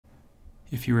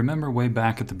If you remember way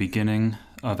back at the beginning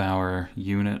of our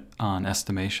unit on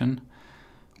estimation,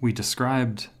 we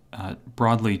described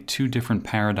broadly two different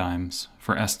paradigms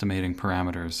for estimating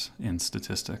parameters in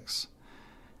statistics.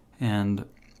 And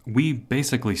we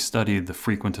basically studied the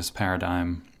frequentist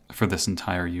paradigm for this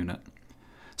entire unit.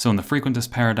 So in the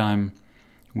frequentist paradigm,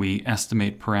 we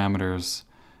estimate parameters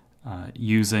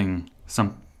using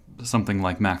something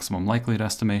like maximum likelihood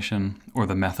estimation or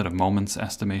the method of moments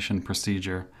estimation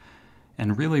procedure.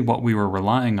 And really what we were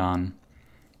relying on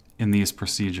in these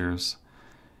procedures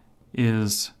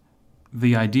is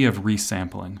the idea of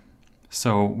resampling.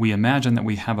 So we imagine that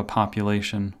we have a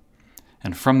population,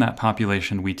 and from that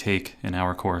population we take, in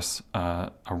our course,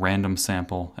 a random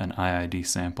sample, an IID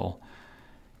sample.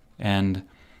 And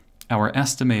our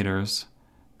estimators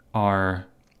are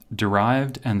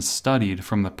derived and studied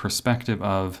from the perspective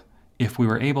of if we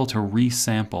were able to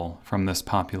resample from this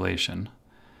population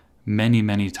many,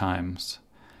 many times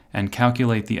and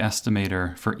calculate the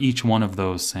estimator for each one of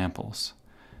those samples,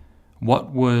 what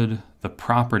would the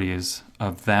properties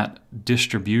of that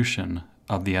distribution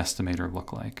of the estimator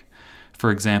look like? For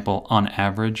example, on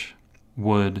average,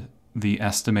 would the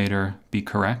estimator be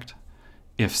correct?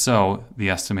 If so, the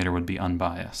estimator would be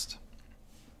unbiased.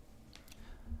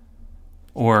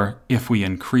 Or if we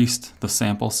increased the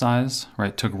sample size,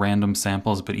 right, took random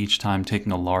samples, but each time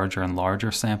taking a larger and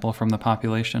larger sample from the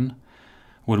population,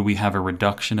 would we have a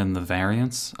reduction in the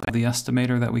variance of the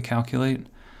estimator that we calculate?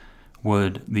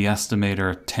 Would the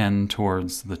estimator tend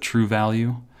towards the true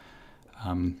value?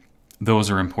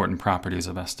 Those are important properties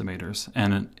of estimators.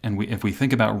 And if we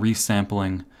think about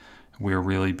resampling, we're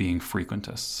really being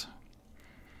frequentists.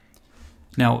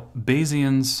 Now,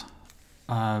 Bayesians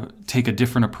take a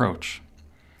different approach.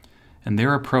 And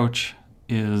their approach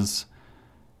is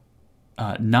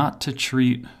not to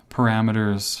treat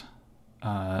parameters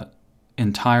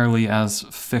entirely as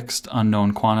fixed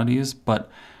unknown quantities,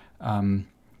 but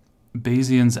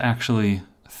Bayesians actually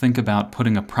think about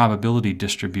putting a probability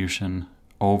distribution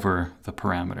over the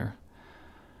parameter.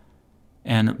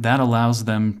 And that allows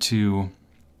them to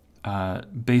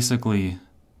basically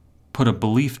put a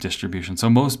belief distribution. So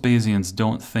most Bayesians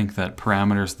don't think that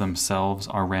parameters themselves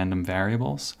are random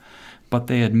variables, but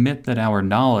they admit that our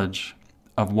knowledge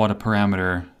of what a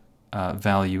parameter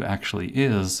value actually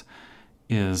is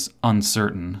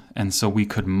uncertain, and so we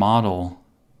could model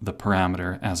the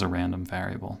parameter as a random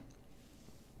variable.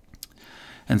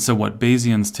 And so what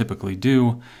Bayesians typically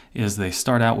do is they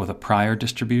start out with a prior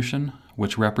distribution,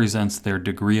 which represents their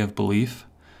degree of belief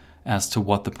as to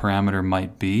what the parameter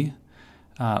might be,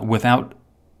 without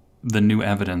the new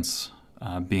evidence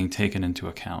being taken into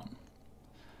account.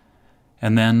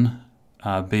 And then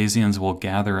Bayesians will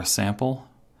gather a sample.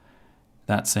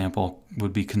 That sample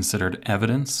would be considered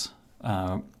evidence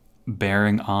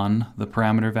bearing on the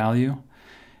parameter value.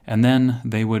 And then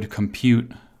they would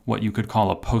compute what you could call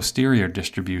a posterior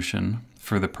distribution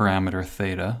for the parameter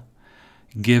theta,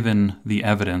 given the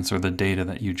evidence or the data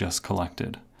that you just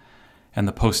collected. And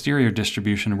the posterior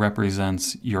distribution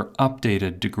represents your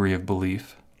updated degree of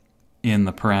belief in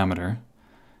the parameter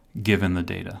given the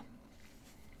data.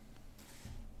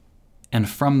 And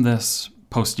from this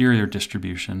posterior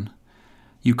distribution,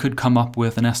 you could come up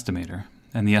with an estimator.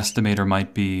 And the estimator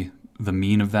might be the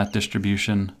mean of that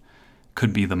distribution,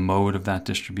 could be the mode of that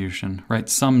distribution, right?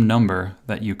 Some number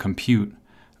that you compute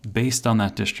based on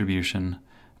that distribution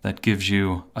that gives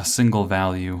you a single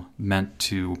value meant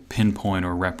to pinpoint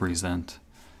or represent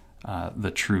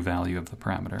the true value of the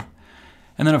parameter.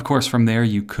 And then, of course, from there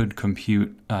you could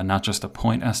compute not just a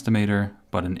point estimator,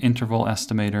 but an interval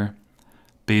estimator.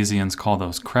 Bayesians call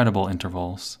those credible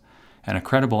intervals. And a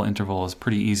credible interval is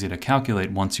pretty easy to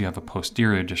calculate once you have a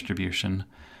posterior distribution.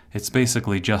 It's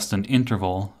basically just an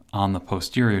interval on the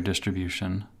posterior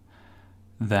distribution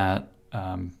that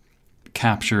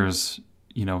captures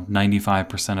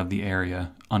 95% of the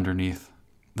area underneath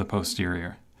the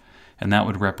posterior. And that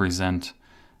would represent,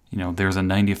 there's a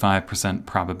 95%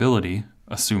 probability,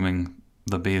 assuming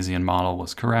the Bayesian model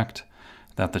was correct,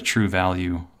 that the true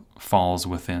value falls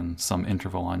within some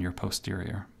interval on your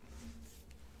posterior.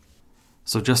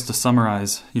 So just to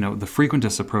summarize, the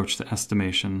frequentist approach to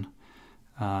estimation,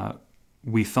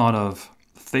 we thought of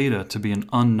theta to be an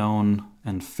unknown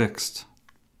and fixed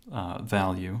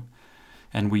value.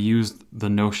 And we used the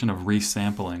notion of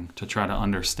resampling to try to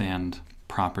understand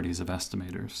properties of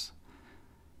estimators.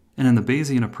 And in the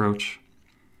Bayesian approach,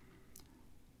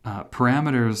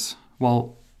 parameters,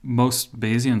 while most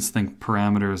Bayesians think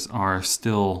parameters are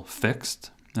still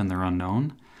fixed and they're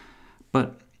unknown,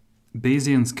 but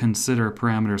Bayesians consider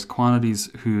parameters quantities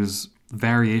whose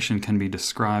variation can be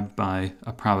described by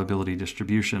a probability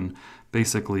distribution.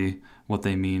 Basically, what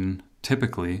they mean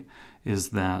typically is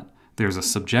that there's a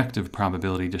subjective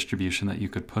probability distribution that you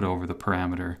could put over the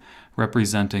parameter,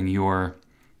 representing your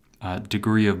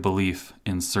degree of belief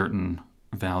in certain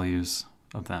values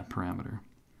of that parameter.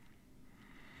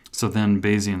 So then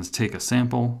Bayesians take a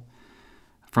sample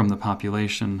from the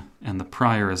population, and the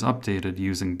prior is updated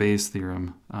using Bayes'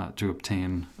 theorem to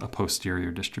obtain a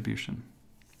posterior distribution.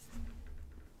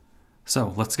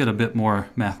 So let's get a bit more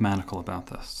mathematical about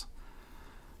this.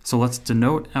 So let's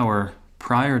denote our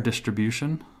prior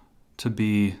distribution to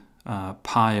be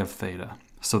pi of theta.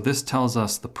 So this tells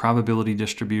us the probability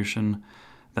distribution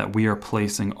that we are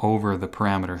placing over the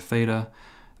parameter theta.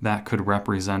 That could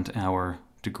represent our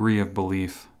degree of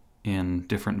belief in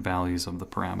different values of the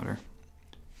parameter.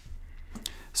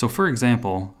 So for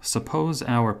example, suppose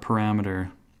our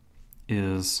parameter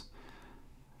is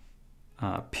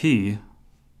p,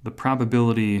 the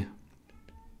probability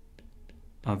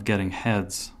of getting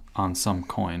heads on some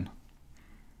coin.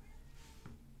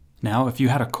 Now, if you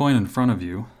had a coin in front of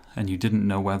you and you didn't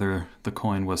know whether the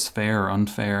coin was fair or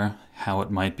unfair, how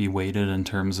it might be weighted in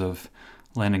terms of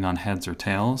landing on heads or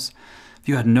tails, if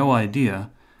you had no idea,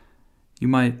 you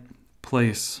might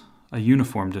place a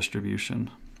uniform distribution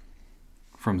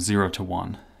from 0 to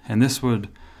 1. And this would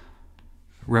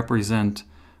represent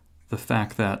the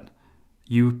fact that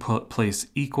you place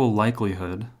equal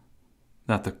likelihood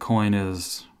that the coin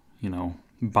is,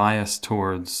 biased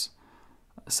towards,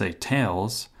 say,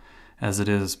 tails, as it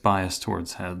is biased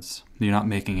towards heads. You're not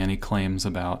making any claims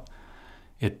about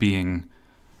it being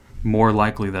more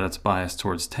likely that it's biased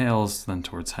towards tails than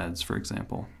towards heads, for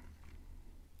example.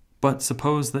 But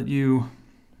suppose that you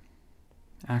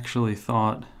actually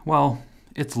thought, well,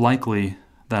 it's likely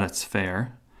that it's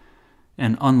fair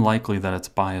and unlikely that it's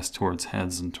biased towards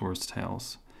heads and towards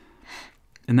tails.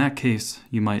 In that case,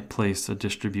 you might place a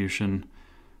distribution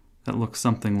that looks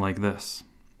something like this.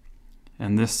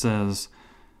 And this says,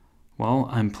 well,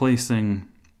 I'm placing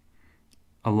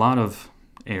a lot of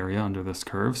area under this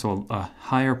curve, so a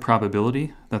higher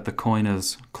probability that the coin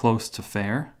is close to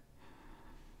fair,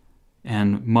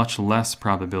 and much less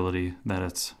probability that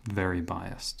it's very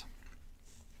biased.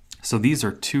 So these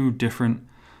are two different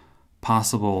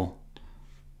possible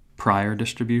prior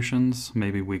distributions.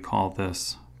 Maybe we call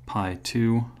this pi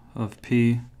 2 of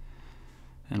p,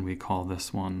 and we call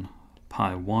this one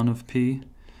pi 1 of p.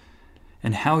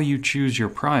 And how you choose your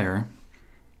prior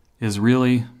is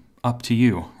really up to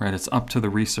you, right? It's up to the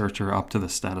researcher, up to the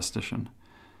statistician.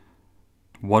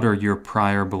 What are your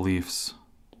prior beliefs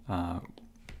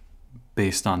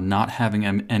based on not having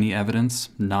any evidence,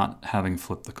 not having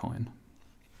flipped the coin?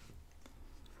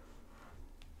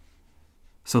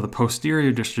 So the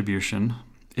posterior distribution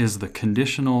is the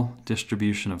conditional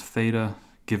distribution of theta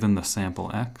given the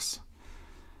sample x.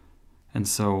 And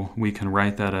so we can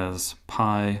write that as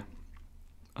pi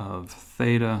of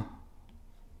theta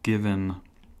given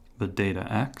the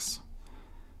data x.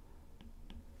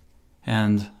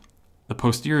 And the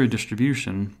posterior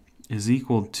distribution is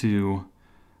equal to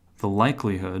the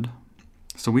likelihood.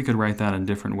 So we could write that in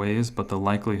different ways, but the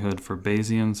likelihood for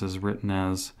Bayesians is written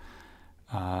as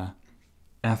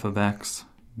f of x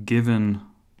given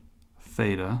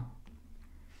theta.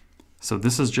 So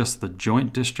this is just the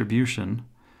joint distribution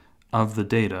of the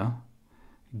data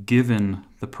given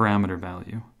the parameter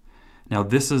value. Now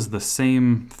this is the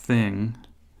same thing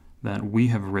that we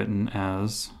have written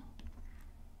as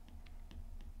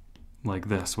like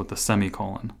this with the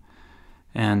semicolon.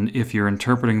 And if you're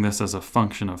interpreting this as a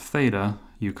function of theta,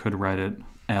 you could write it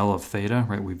L of theta,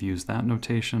 right? We've used that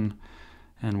notation.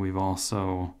 And we've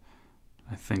also,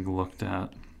 I think, looked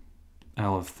at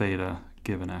L of theta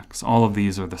given x. All of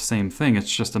these are the same thing.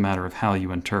 It's just a matter of how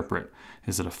you interpret.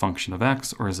 Is it a function of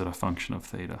x or is it a function of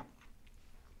theta?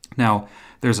 Now,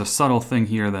 there's a subtle thing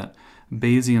here that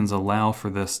Bayesians allow for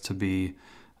this to be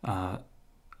a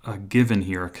given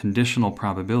here, a conditional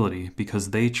probability,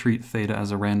 because they treat theta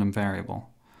as a random variable.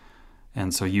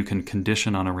 And so you can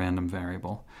condition on a random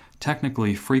variable.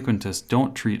 Technically, frequentists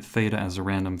don't treat theta as a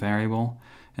random variable,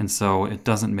 and so it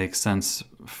doesn't make sense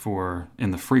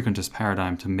in the frequentist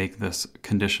paradigm to make this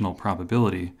conditional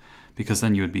probability, because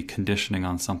then you would be conditioning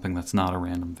on something that's not a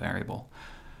random variable.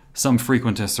 Some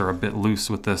frequentists are a bit loose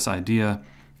with this idea,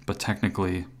 but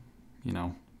technically,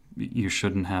 you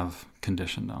shouldn't have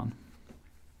conditioned on.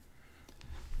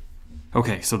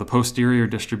 Okay, so the posterior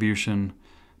distribution,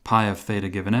 pi of theta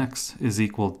given x, is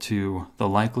equal to the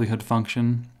likelihood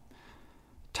function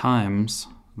times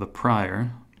the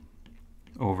prior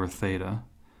over theta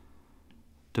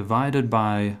divided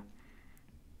by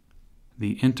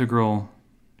the integral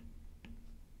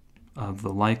of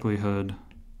the likelihood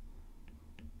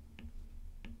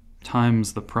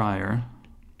times the prior,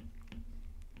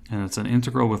 and it's an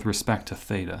integral with respect to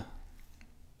theta.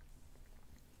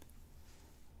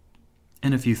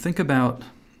 And if you think about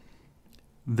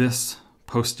this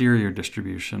posterior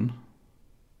distribution,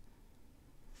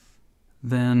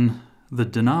 then the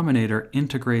denominator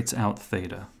integrates out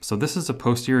theta. So this is a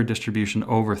posterior distribution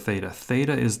over theta.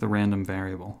 Theta is the random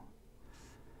variable.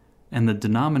 And the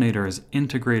denominator is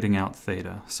integrating out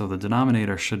theta. So the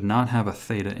denominator should not have a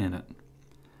theta in it.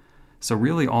 So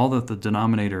really all that the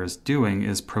denominator is doing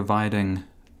is providing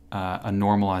a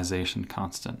normalization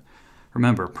constant.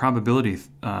 Remember, probability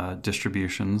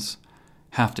distributions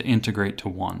have to integrate to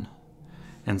 1.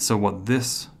 And so what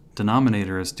this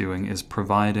denominator is doing is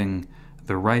providing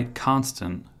the right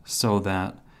constant so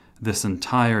that this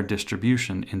entire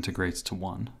distribution integrates to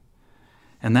 1.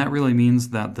 And that really means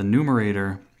that the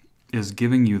numerator is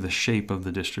giving you the shape of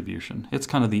the distribution. It's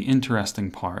kind of the interesting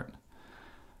part.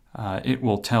 It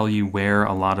will tell you where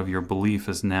a lot of your belief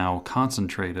is now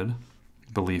concentrated,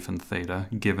 belief in theta,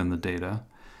 given the data.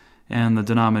 And the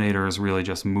denominator is really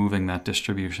just moving that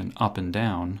distribution up and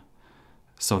down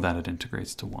so that it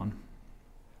integrates to 1.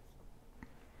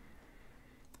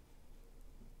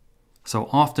 So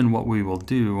often what we will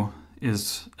do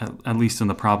is, at least in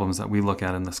the problems that we look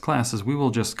at in this class, is we will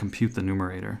just compute the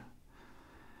numerator.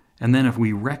 And then if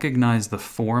we recognize the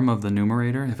form of the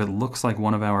numerator, if it looks like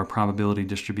one of our probability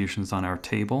distributions on our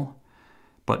table,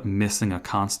 but missing a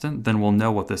constant, then we'll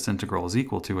know what this integral is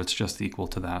equal to. It's just equal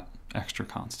to that extra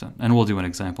constant. And we'll do an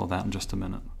example of that in just a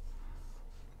minute.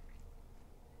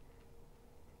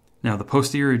 Now, the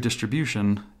posterior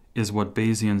distribution is what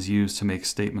Bayesians use to make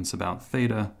statements about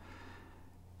theta.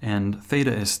 And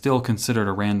theta is still considered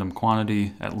a random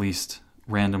quantity, at least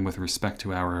random with respect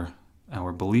to our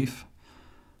belief.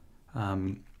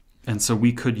 And so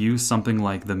we could use something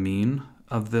like the mean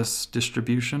of this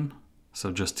distribution.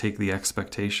 So just take the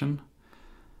expectation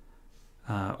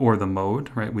or the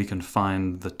mode, right? We can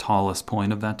find the tallest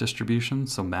point of that distribution,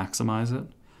 so maximize it.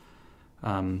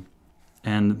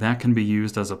 And that can be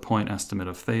used as a point estimate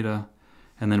of theta.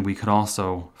 And then we could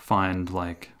also find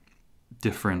like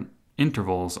different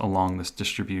intervals along this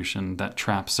distribution that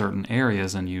trap certain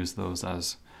areas and use those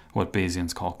as what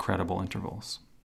Bayesians call credible intervals.